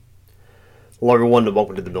Hello everyone and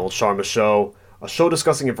welcome to the Milan Sharma Show, a show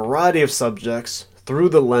discussing a variety of subjects through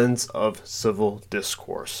the lens of civil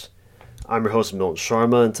discourse. I'm your host Milan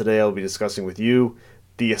Sharma, and today I'll be discussing with you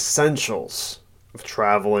the essentials of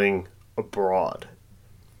traveling abroad.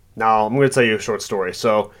 Now, I'm going to tell you a short story.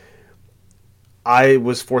 So, I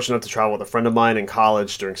was fortunate enough to travel with a friend of mine in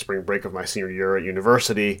college during spring break of my senior year at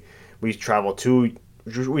university. We traveled to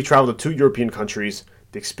 2 European countries.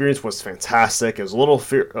 The experience was fantastic. It was a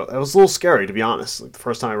little scary, to be honest. Like the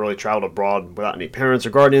first time I really traveled abroad without any parents or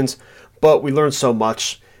guardians, but we learned so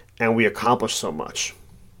much and we accomplished so much.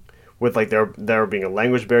 With there being a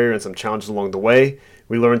language barrier and some challenges along the way,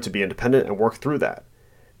 we learned to be independent and work through that.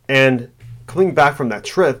 And coming back from that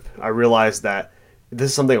trip, I realized that this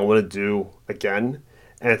is something I want to do again,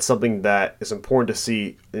 and it's something that is important to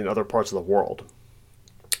see in other parts of the world.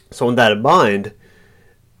 So with that in mind,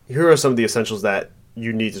 here are some of the essentials that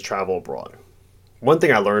you need to travel abroad. One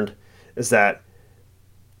thing I learned is that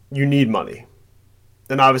you need money.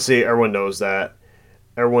 And obviously everyone knows that.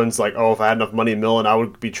 Everyone's like, oh, if I had enough money in Milan, I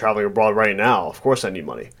would be traveling abroad right now. Of course I need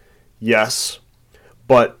money. Yes,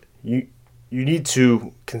 but you need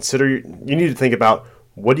to think about,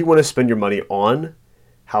 what do you want to spend your money on?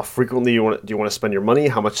 How frequently do you want to spend your money?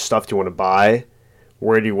 How much stuff do you want to buy?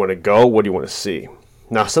 Where do you want to go? What do you want to see?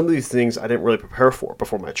 Now, some of these things I didn't really prepare for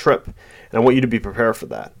before my trip, and I want you to be prepared for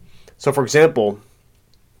that. So, for example,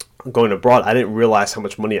 going abroad, I didn't realize how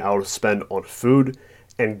much money I would spend on food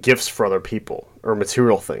and gifts for other people, or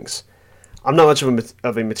material things. I'm not much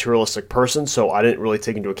of a materialistic person, so I didn't really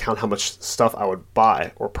take into account how much stuff I would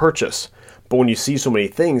buy or purchase. But when you see so many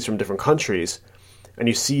things from different countries, and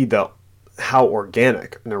you see how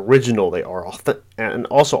organic and original they are, and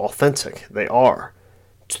also authentic they are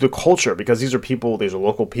to the culture, because these are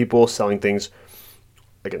local people selling things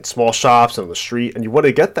like in small shops and on the street, and you want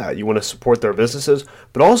to get that. You want to support their businesses,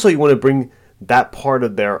 but also you want to bring that part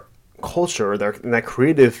of their culture, that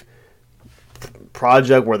creative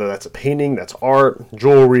project, whether that's a painting, that's art,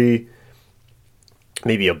 jewelry,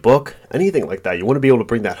 maybe a book, anything like that. You want to be able to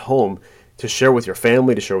bring that home to share with your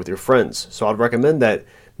family, to share with your friends. So I'd recommend that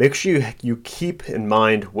make sure you keep in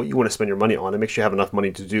mind what you want to spend your money on, and make sure you have enough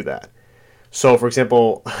money to do that. So, for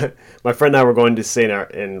example, my friend and I were going to stay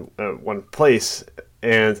in one place,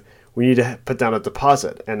 and we need to put down a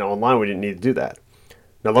deposit. And online, we didn't need to do that.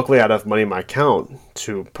 Now, luckily, I had enough money in my account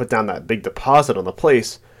to put down that big deposit on the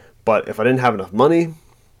place. But if I didn't have enough money,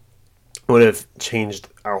 it would have changed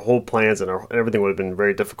our whole plans, and everything would have been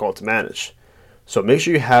very difficult to manage. So make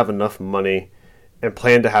sure you have enough money and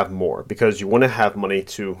plan to have more, because you want to have money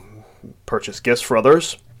to purchase gifts for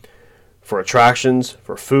others, for attractions,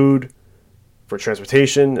 for food, for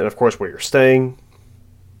transportation, and of course where you're staying.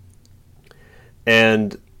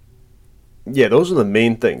 And yeah, those are the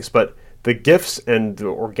main things. But the gifts and the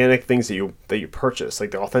organic things that you purchase,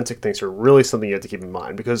 like the authentic things, are really something you have to keep in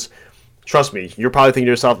mind, because trust me, you're probably thinking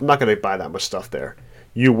to yourself, I'm not going to buy that much stuff there.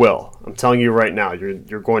 You will. I'm telling you right now,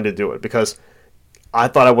 you're going to do it, because I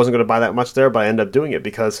thought I wasn't going to buy that much there, but I ended up doing it,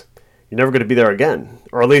 because you're never going to be there again,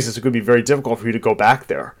 or at least it's going to be very difficult for you to go back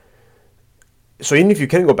there. So even if you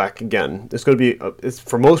can go back again, it's going to be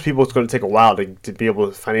for most people, it's going to take a while to be able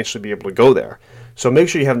to financially be able to go there. So make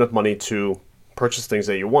sure you have enough money to purchase things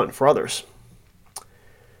that you want for others.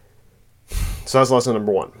 So that's lesson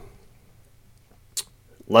number 1.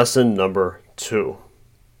 Lesson number 2,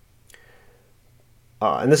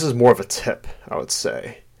 and this is more of a tip, I would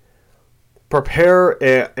say. Prepare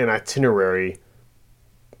an itinerary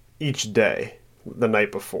each day the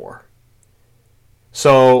night before.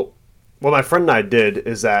 So what my friend and I did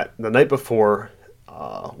is that the night before,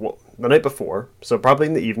 so probably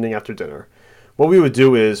in the evening after dinner, what we would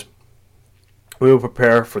do is we would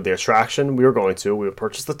prepare for the attraction we were going to. We would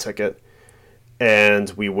purchase the ticket,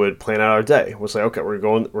 and we would plan out our day. We'll say, okay, we're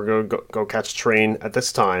going to go catch a train at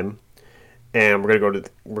this time, and we're going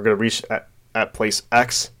to reach at place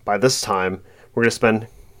X by this time. We're going to spend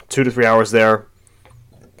 2 to 3 hours there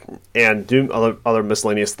and do other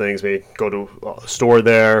miscellaneous things. Maybe go to a store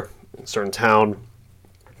there, in a certain town.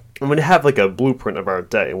 I'm going to have like a blueprint of our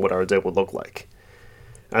day and what our day would look like.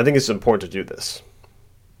 And I think it's important to do this.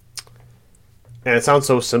 And it sounds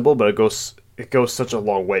so simple, but it goes such a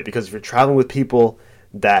long way, because if you're traveling with people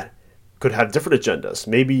that could have different agendas,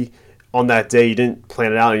 maybe on that day you didn't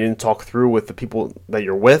plan it out, and you didn't talk through with the people that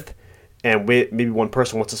you're with, and maybe one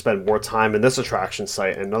person wants to spend more time in this attraction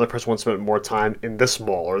site, and another person wants to spend more time in this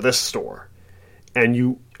mall or this store.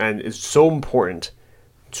 And it's so important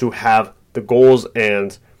to have the goals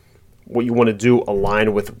and what you want to do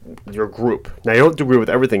align with your group. Now, you don't agree with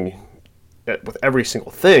everything, with every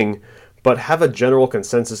single thing, but have a general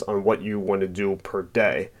consensus on what you want to do per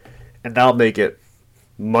day. and that'll make it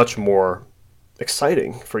much more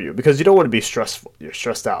exciting for you because you don't want to be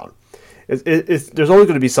stressed out. There's always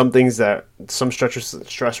going to be some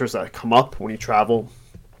stressors that come up when you travel.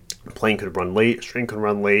 A plane could run late, a train could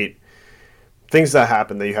run late, things that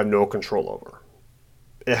happen that you have no control over.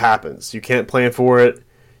 It happens. You can't plan for it.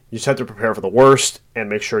 You just have to prepare for the worst and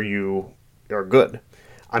make sure you are good.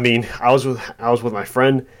 I mean, I was with my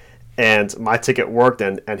friend, and my ticket worked,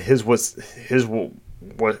 and his was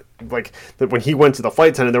like when he went to the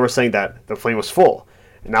flight attendant, they were saying that the plane was full,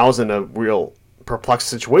 and I was in a real perplexed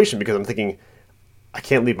situation because I'm thinking, I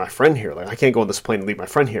can't leave my friend here. Like, I can't go on this plane and leave my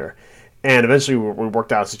friend here. And eventually we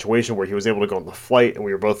worked out a situation where he was able to go on the flight and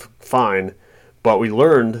we were both fine. But we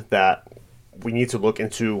learned that we need to look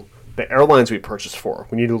into the airlines we purchase for.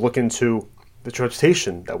 We need to look into the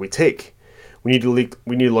transportation that we take. We need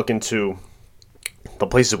to look into the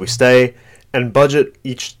places we stay and budget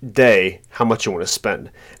each day how much you want to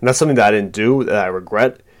spend. And that's something that I didn't do, that I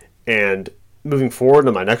regret. And moving forward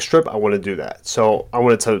on my next trip, I want to do that. So I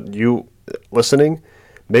want to tell you listening,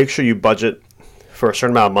 make sure you budget for a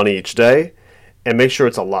certain amount of money each day, and make sure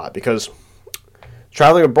it's a lot, because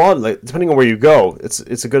traveling abroad, like, depending on where you go, it's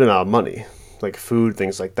a good amount of money, like food,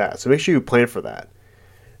 things like that. So make sure you plan for that.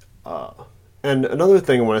 And another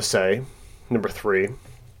thing I want to say, number 3,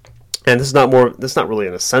 and this is not really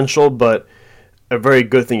an essential, but a very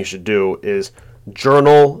good thing you should do is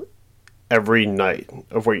journal every night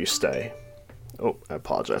of where you stay. Oh, I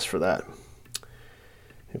apologize for that.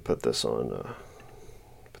 Let me put this on.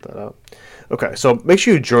 Put that out. Okay, so make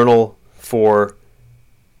sure you journal for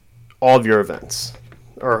all of your events.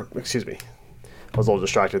 Or, excuse me, I was a little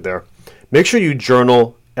distracted there. Make sure you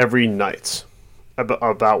journal every night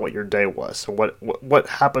about what your day was and what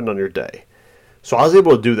happened on your day. So I was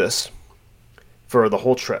able to do this for the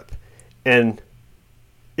whole trip, and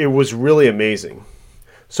it was really amazing.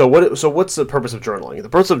 So what's the purpose of journaling? The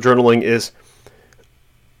purpose of journaling is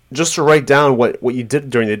just to write down what you did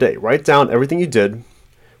during the day. Write down everything you did.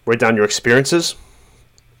 Write down your experiences.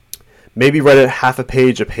 Maybe write it half a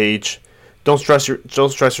page. Don't stress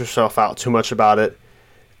yourself out too much about it,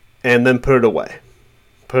 and then put it away.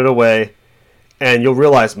 Put it away, and you'll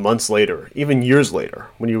realize months later, even years later,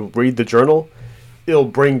 when you read the journal, it'll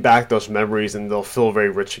bring back those memories, and they'll feel very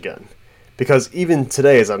rich again. Because even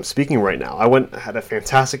today, as I'm speaking right now, I had a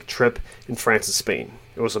fantastic trip in France and Spain.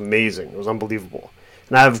 It was amazing. It was unbelievable.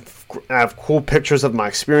 And I have cool pictures of my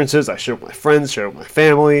experiences. I share with my friends, share with my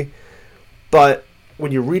family. But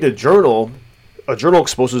when you read a journal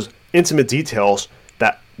exposes intimate details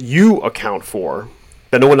that you account for,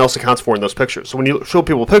 that no one else accounts for in those pictures. So when you show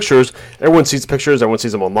people pictures, everyone sees the pictures, everyone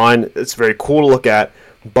sees them online. It's very cool to look at.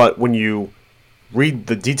 But when you read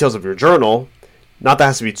the details of your journal, not that it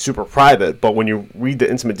has to be super private, but when you read the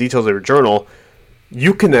intimate details of your journal,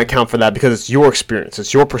 you can account for that because it's your experience.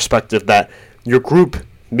 It's your perspective that your group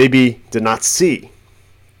maybe did not see.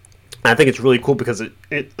 And I think it's really cool because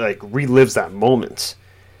it like relives that moment.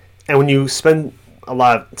 And when you spend a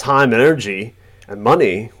lot of time and energy and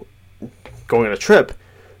money going on a trip,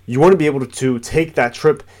 you want to be able to take that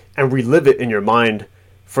trip and relive it in your mind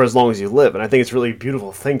for as long as you live. And I think it's really a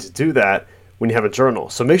beautiful thing to do that when you have a journal.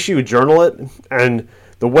 So make sure you journal it. And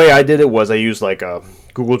the way I did it was I used like a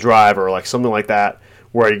Google Drive or like something like that,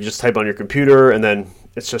 where you just type on your computer and then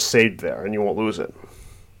it's just saved there and you won't lose it.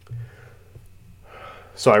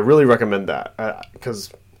 So I really recommend that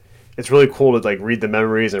because it's really cool to like read the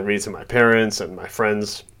memories and read it to my parents and my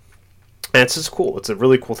friends. And it's just cool. It's a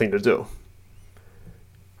really cool thing to do.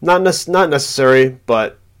 Not necessary,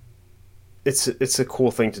 but it's a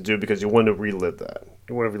cool thing to do because you want to relive that.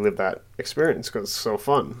 You want to relive that experience because it's so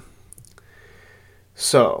fun.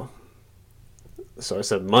 So I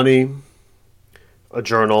said money, a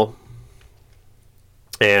journal,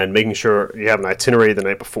 and making sure you have an itinerary the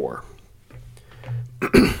night before.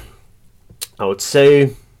 I would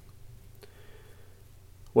say,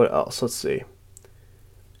 what else? Let's see.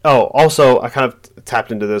 Oh, also, I kind of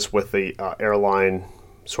tapped into this with the airline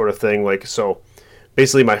sort of thing. Like, so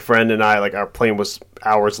basically my friend and I, like, our plane was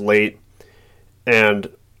hours late. And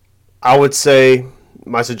I would say,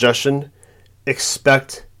 my suggestion,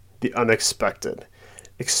 expect the unexpected.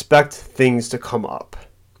 Expect things to come up.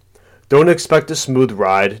 Don't expect a smooth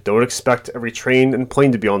ride. Don't expect every train and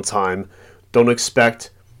plane to be on time. Don't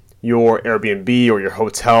expect your Airbnb or your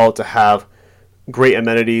hotel to have great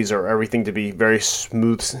amenities or everything to be very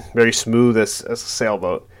smooth as a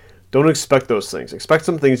sailboat. Don't expect those things. Expect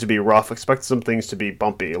some things to be rough. Expect some things to be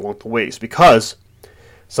bumpy along the ways, because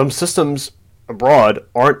some systems abroad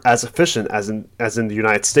aren't as efficient as in the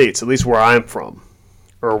United States, at least where I'm from.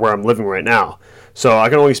 or where I'm living right now. So I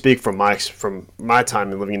can only speak from my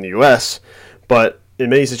time in living in the U.S., but in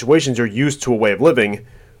many situations you're used to a way of living.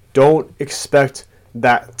 Don't expect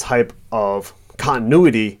that type of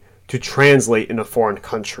continuity to translate in a foreign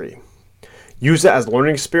country. Use it as a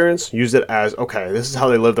learning experience. Use it as, okay, this is how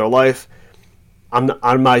they live their life. I'm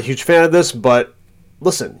not a huge fan of this, but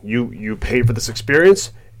listen, you paid for this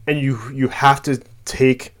experience, and you have to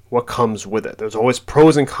take what comes with it. There's always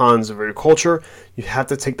pros and cons of your culture. You have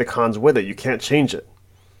to take the cons with it. You can't change it.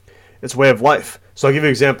 It's a way of life. So I'll give you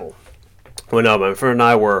an example. When my friend and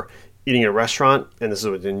I were eating at a restaurant, and this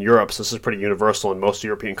is in Europe, so this is pretty universal in most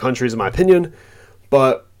European countries, in my opinion,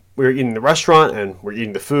 but we were eating in the restaurant, and we're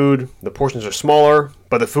eating the food. The portions are smaller,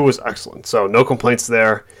 but the food was excellent, so no complaints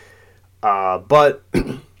there. But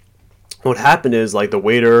what happened is, like, the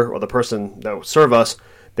waiter or the person that would serve us,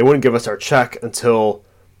 they wouldn't give us our check until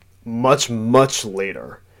much, much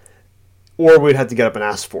later, or we'd have to get up and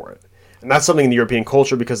ask for it. And that's something in the European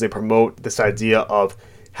culture, because they promote this idea of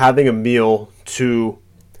having a meal to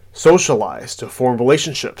socialize, to form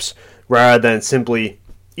relationships, rather than simply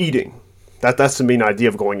eating. That's the main idea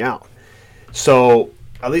of going out. So,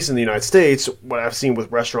 at least in the United States, what I've seen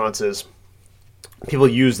with restaurants is people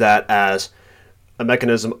use that as a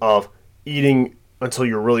mechanism of eating until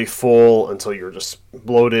you're really full, until you're just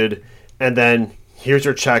bloated, and then here's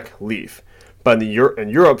your check, leave. But in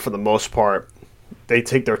Europe, for the most part, they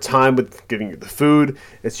take their time with giving you the food.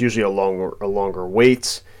 It's usually a longer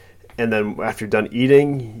wait. And then after you're done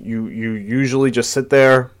eating, you usually just sit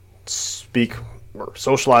there, speak or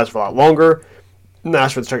socialize for a lot longer, and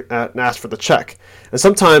ask for the check. And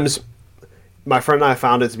sometimes my friend and I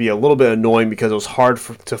found it to be a little bit annoying, because it was hard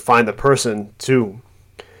to find the person to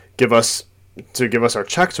give us our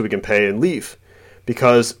check so we can pay and leave,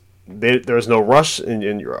 because there's no rush in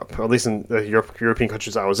Europe, or at least in the European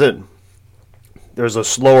countries I was in. There's a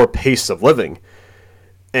slower pace of living,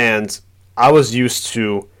 and I was used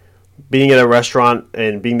to being at a restaurant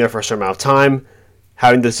and being there for a certain amount of time,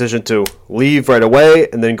 having the decision to leave right away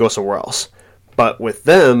and then go somewhere else. But with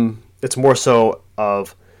them, it's more so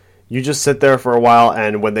of you just sit there for a while,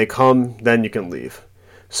 and when they come, then you can leave.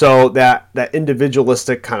 So that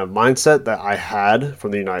individualistic kind of mindset that I had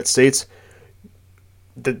from the United States,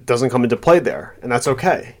 that doesn't come into play there, and that's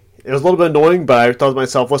okay. It was a little bit annoying, but I thought to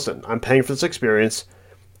myself, listen, I'm paying for this experience.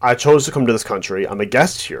 I chose to come to this country. I'm a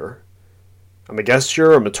guest here. I'm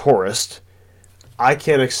a tourist. I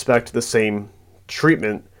can't expect the same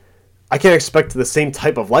treatment. I can't expect the same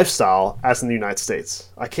type of lifestyle as in the United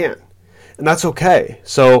States. I can't. And that's okay.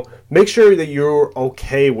 So make sure that you're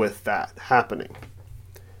okay with that happening.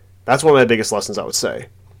 That's one of my biggest lessons, I would say.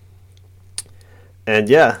 And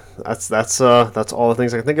yeah, that's all the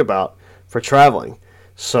things I can think about for traveling.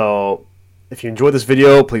 So if you enjoyed this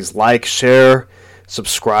video, please like, share,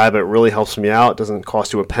 subscribe. It really helps me out. It doesn't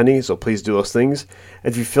cost you a penny, so please do those things.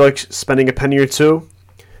 And if you feel like spending a penny or two,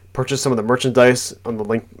 purchase some of the merchandise on the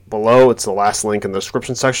link below. It's the last link in the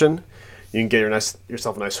description section. You can get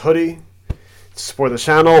yourself a nice hoodie to support the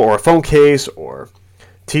channel, or a phone case, or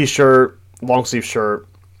t-shirt, long sleeve shirt,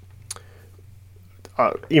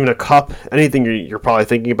 even a cup. Anything you're probably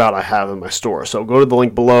thinking about, I have in my store. So go to the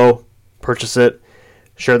link below, purchase it,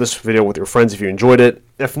 share this video with your friends if you enjoyed it.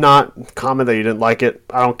 If not, comment that you didn't like it.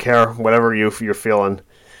 I don't care, whatever you're feeling.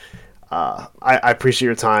 I appreciate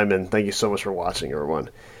your time, and thank you so much for watching, everyone.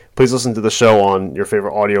 Please listen to the show on your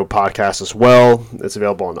favorite audio podcast as well. It's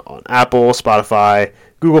available on Apple, Spotify,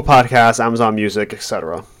 Google Podcasts, Amazon Music,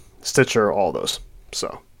 etc., Stitcher, all those.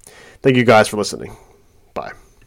 So thank you guys for listening. Bye.